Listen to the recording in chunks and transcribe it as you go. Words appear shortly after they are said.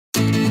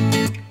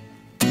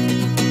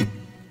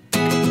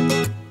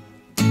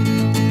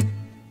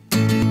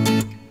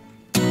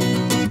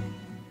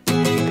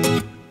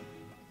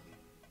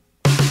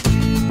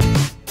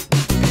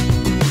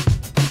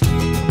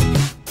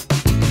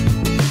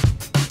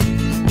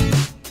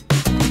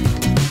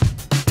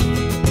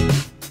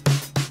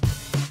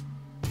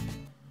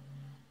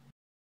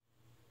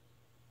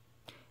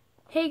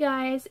Hey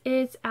guys,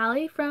 it's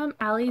Allie from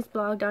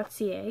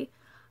Alliesblog.ca.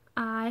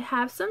 I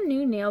have some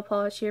new nail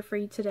polish here for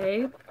you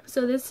today.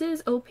 So this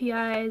is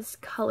Opi's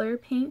Color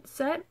paint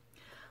set.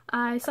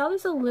 I saw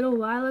this a little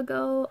while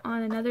ago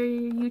on another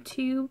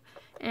YouTube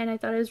and I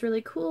thought it was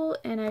really cool,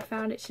 and I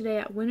found it today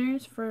at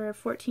Winners for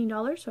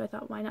 $14, so I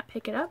thought why not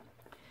pick it up.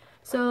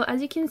 So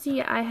as you can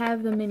see, I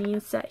have the mini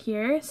set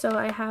here. So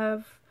I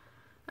have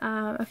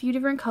a few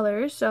different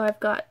colors. So I've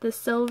got the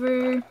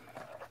silver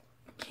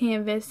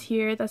canvas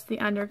here, that's the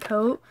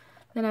undercoat.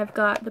 Then I've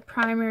got the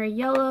primary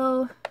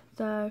yellow,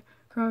 the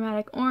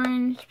chromatic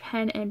orange,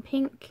 pen and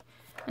pink,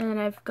 and then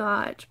I've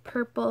got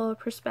purple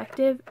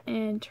perspective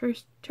and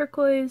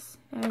turquoise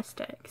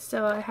aesthetic.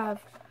 So I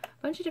have a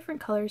bunch of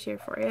different colors here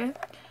for you.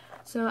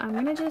 So I'm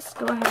gonna just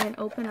go ahead and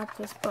open up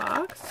this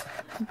box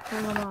and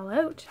pull them all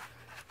out.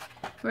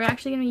 We're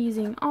actually gonna be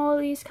using all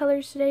of these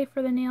colors today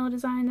for the nail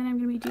design that I'm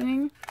gonna be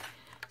doing.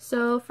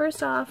 So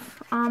first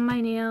off, on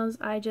my nails,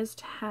 I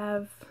just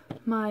have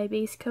my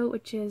base coat,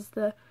 which is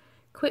the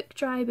Quick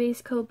Dry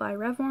Base Coat by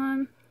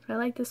Revlon. I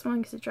like this one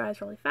because it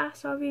dries really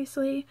fast,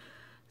 obviously.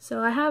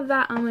 So I have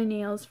that on my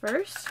nails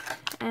first.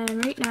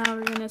 And right now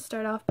we're going to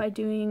start off by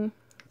doing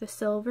the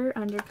silver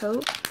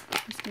undercoat. I'm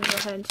just going to go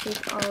ahead and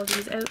take all of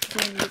these out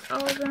because I'm going to use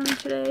all of them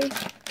today.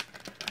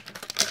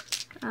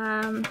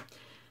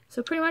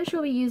 So pretty much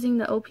we'll be using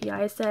the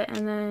Opi set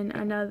and then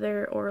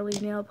another Orly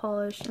nail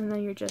polish, and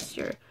then your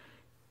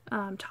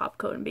top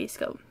coat and base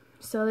coat.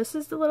 So this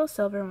is the little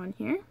silver one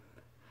here.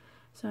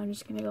 So I'm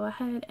just going to go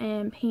ahead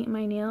and paint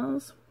my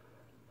nails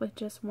with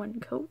just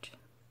one coat.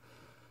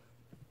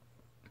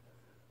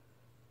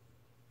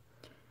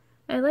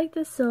 I like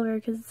this silver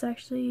because it's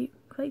actually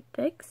quite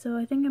thick, so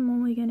I think I'm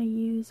only going to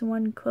use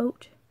one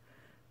coat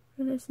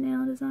for this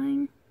nail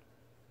design.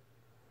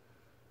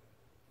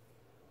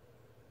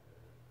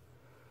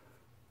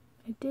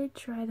 I did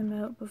try them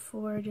out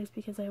before just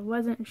because I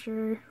wasn't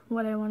sure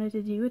what I wanted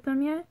to do with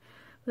them yet.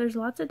 There's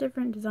lots of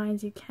different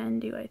designs you can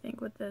do, I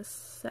think, with this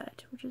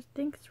set, which I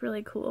think is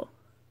really cool.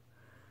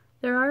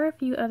 There are a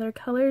few other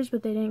colors,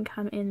 but they didn't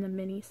come in the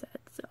mini set,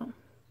 so.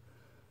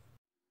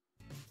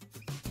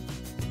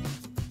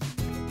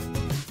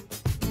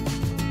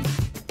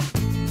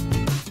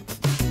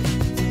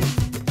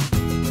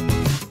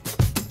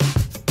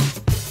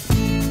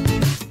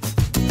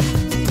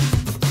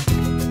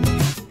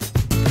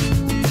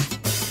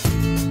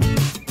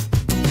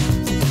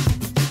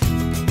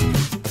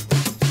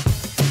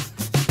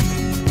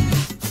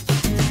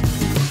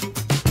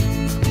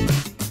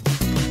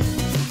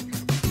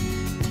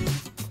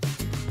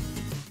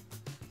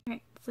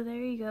 So there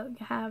you go,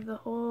 you have the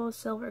whole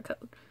silver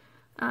coat.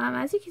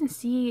 As you can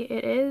see,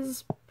 it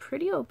is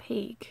pretty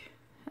opaque.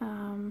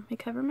 I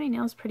cover my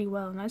nails pretty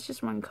well, and that's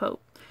just one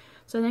coat.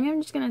 So I think I'm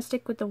just going to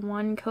stick with the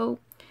one coat.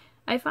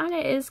 I find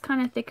it is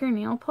kind of thicker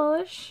nail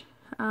polish,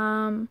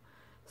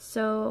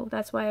 so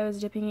that's why I was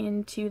dipping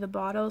into the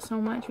bottle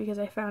so much, because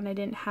I found I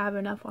didn't have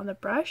enough on the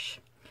brush.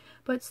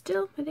 But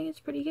still, I think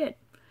it's pretty good.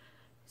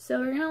 So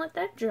we're going to let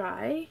that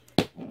dry,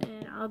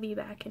 and I'll be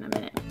back in a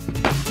minute.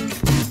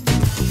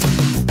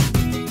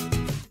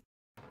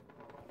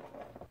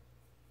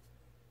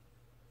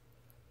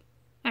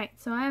 Alright,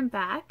 so I'm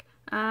back.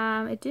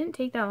 It didn't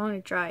take that long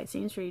to dry. It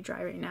seems pretty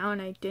dry right now,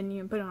 and I didn't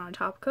even put it on a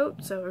top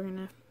coat, so we're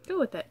gonna go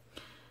with it.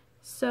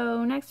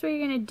 So next what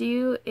you're gonna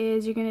do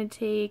is you're gonna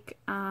take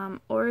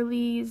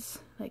Orly's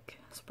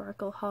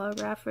sparkle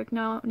holographic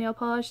nail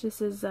polish.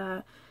 This is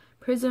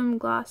Prisma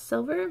Gloss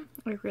Silver.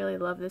 I really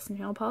love this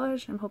nail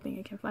polish. I'm hoping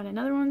I can find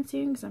another one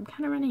soon because I'm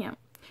kind of running out.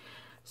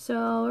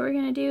 So what we're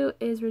gonna do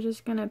is we're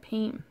just gonna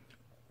paint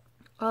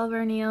all of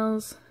our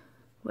nails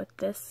with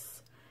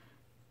this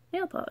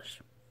nail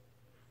polish.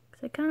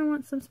 I kind of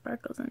want some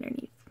sparkles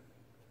underneath.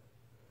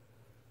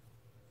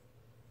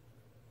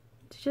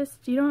 It's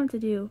just, you don't have to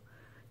do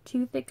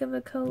too thick of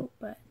a coat,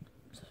 but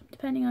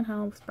depending on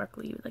how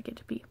sparkly you would like it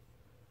to be.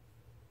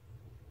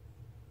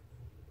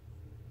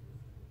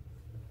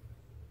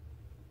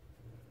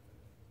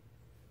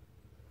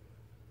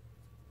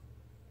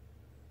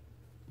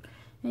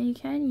 And you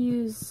can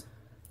use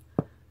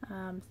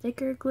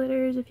thicker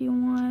glitters if you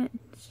want.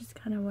 It's just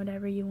kind of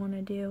whatever you want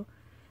to do.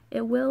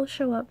 It will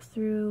show up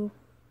through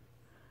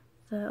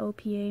the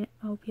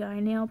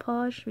Opi nail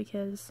polish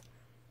because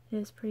it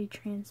is pretty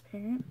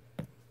transparent,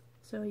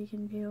 so you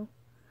can do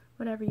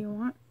whatever you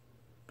want.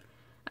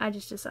 I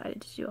just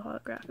decided to do a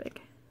holographic.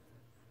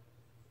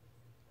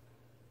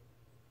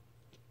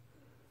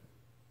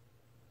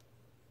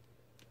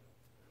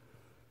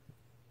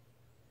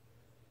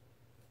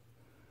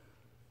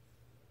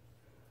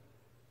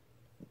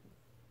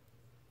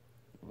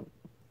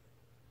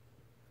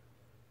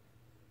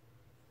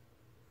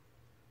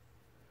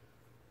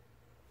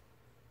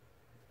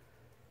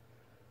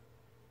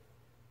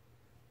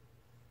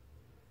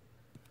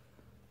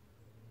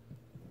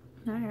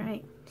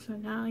 Alright, so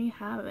now you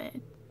have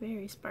it.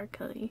 Very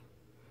sparkly.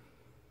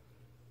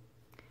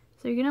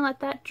 So you're going to let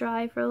that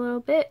dry for a little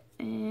bit,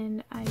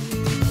 and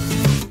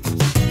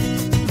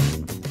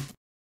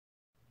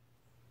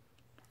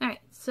Alright,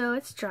 so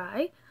it's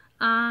dry.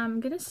 I'm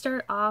gonna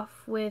start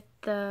off with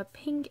the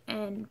Pink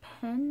and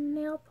Pen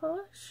nail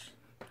polish.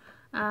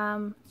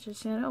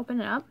 Just gonna open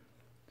it up.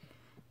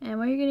 And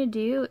what you're gonna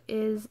do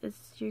is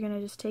you're gonna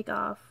just take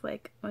off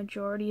like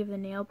majority of the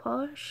nail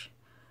polish.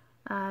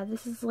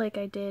 This is like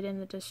I did in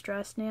the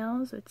Distress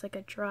nails. It's like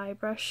a dry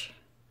brush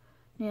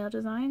nail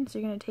design. So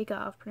you're gonna take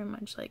off pretty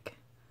much like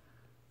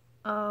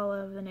all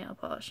of the nail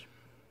polish.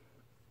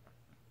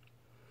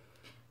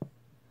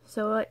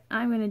 So what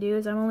I'm going to do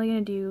is I'm only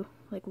going to do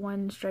like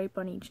one stripe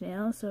on each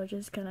nail, so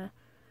just kind of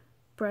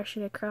brush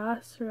it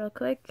across real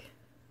quick.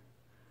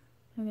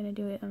 I'm going to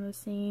do it on the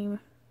same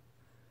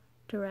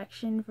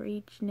direction for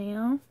each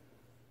nail.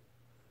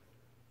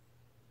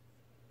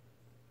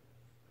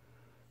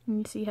 And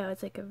you see how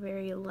it's like a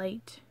very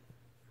light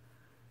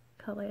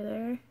color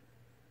there.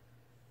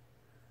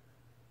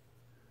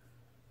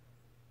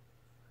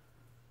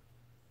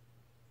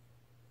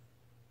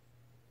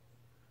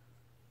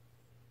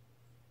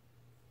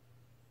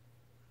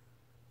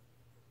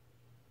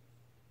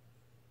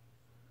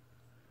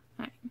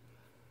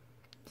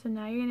 So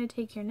now you're going to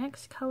take your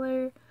next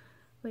color,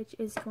 which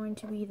is going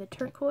to be the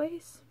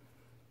turquoise.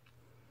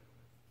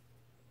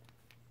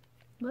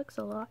 Looks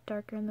a lot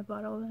darker in the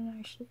bottle than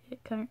actually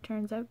it kind of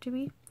turns out to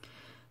be.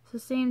 So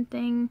same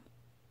thing,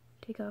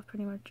 take off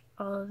pretty much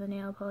all of the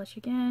nail polish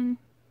again.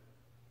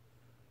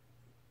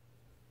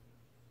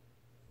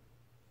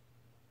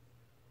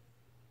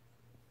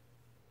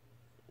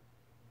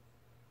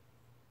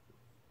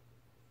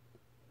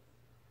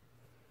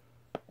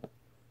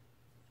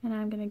 And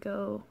I'm going to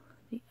go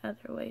the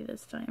other way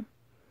this time.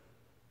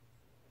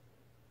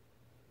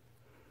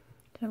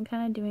 So I'm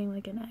kind of doing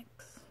like an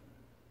X.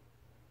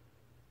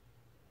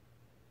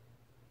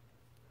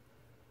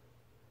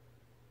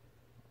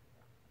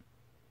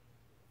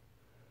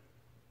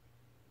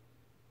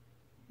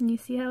 And you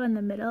see how in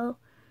the middle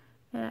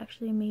it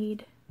actually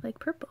made like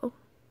purple.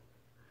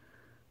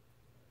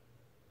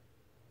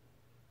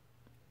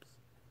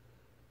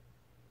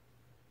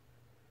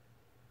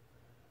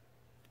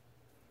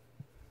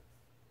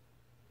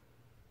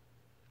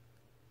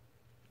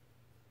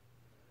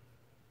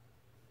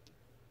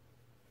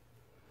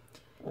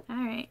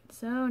 Alright,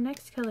 so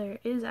next color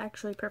is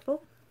actually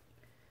purple,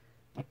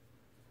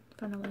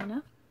 funnily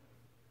enough.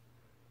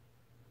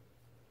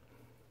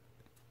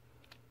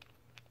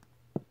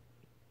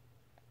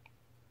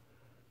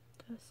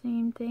 So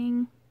same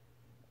thing,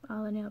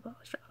 all the nail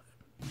polish off.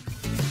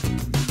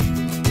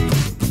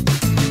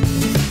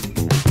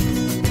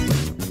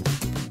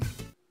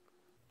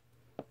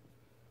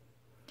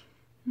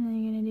 And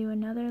then you're going to do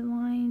another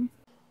line.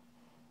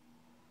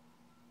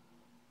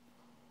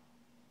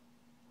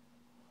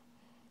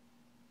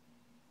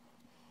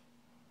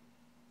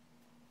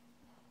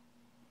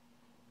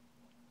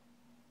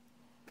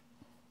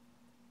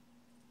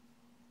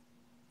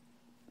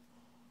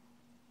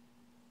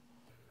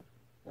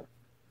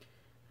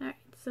 Alright,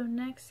 so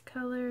next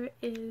color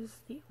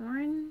is the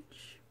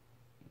orange.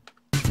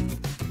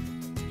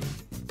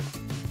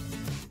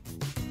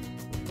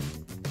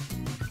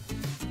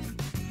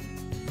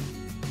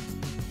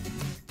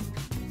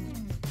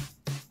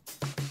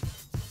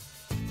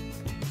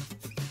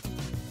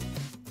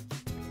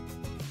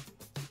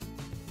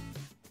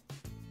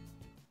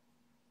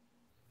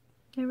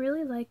 I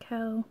really like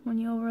how when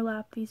you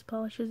overlap these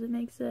polishes it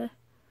makes a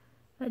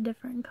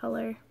different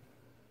color.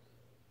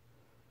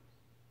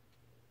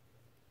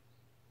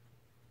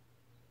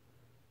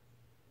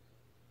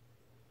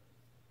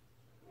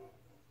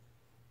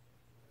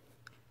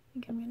 I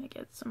think I'm gonna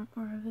get some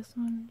more of this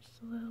one,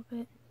 just a little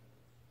bit.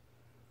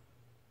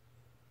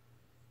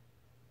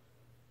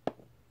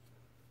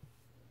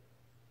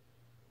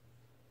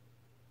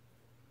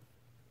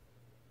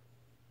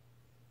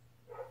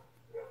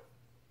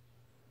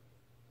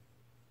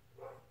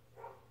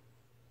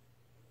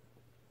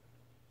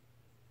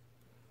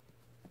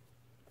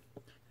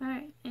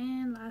 Alright,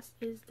 and last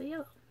is the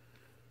yellow.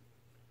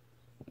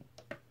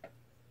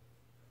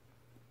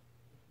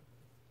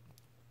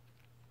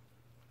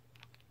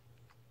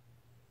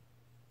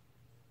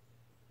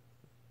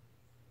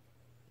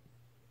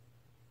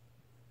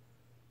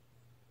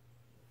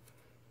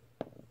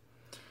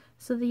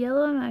 So the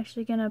yellow I'm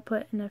actually going to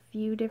put in a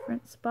few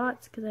different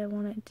spots because I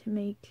want it to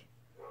make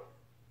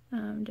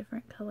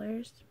different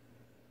colors.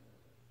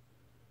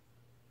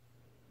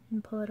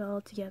 And pull it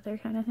all together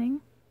kind of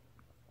thing.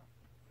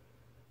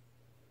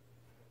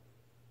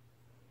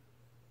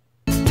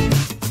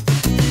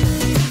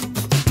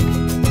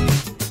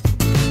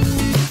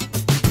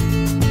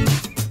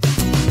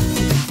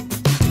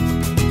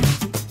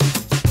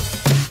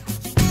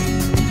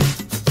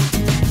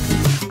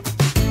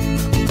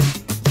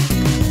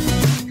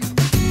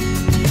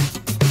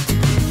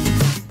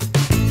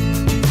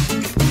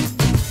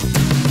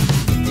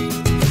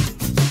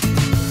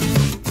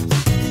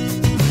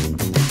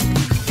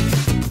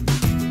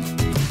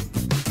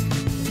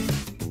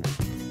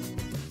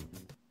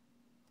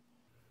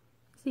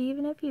 So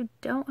even if you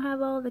don't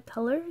have all the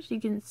colors,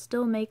 you can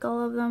still make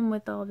all of them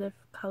with all the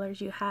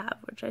colors you have,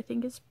 which I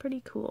think is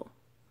pretty cool.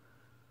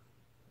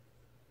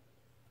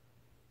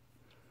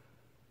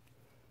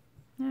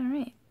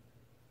 Alright.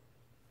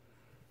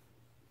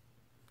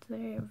 So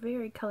they're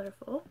very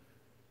colorful.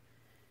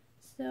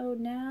 So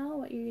now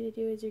what you're going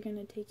to do is you're going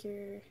to take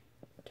your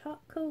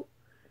top coat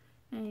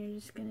and you're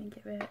just going to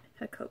give it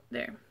a coat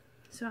there.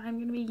 So I'm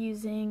going to be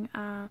using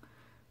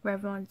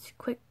Revlon's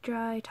Quick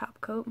Dry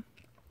top coat.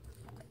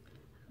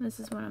 This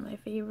is one of my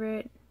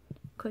favorite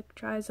quick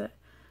dries that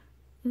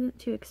isn't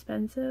too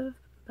expensive,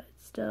 but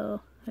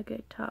still a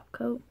good top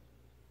coat.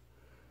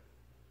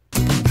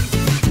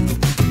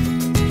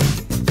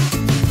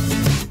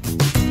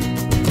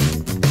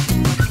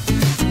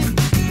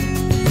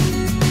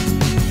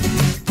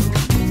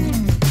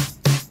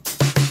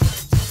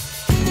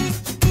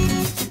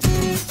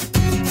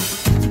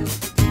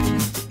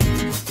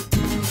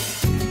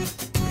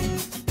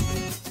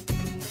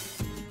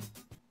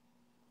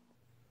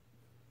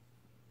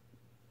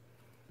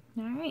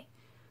 Alright,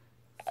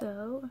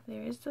 so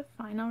there's the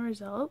final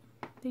result.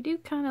 They do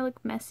kind of look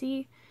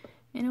messy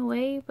in a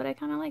way, but I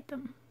kind of like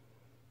them.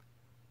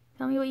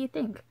 Tell me what you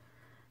think.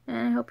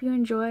 And I hope you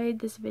enjoyed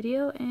this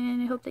video,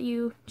 and I hope that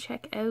you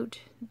check out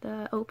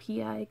the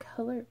Opi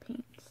Color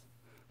paints.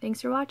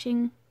 Thanks for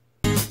watching.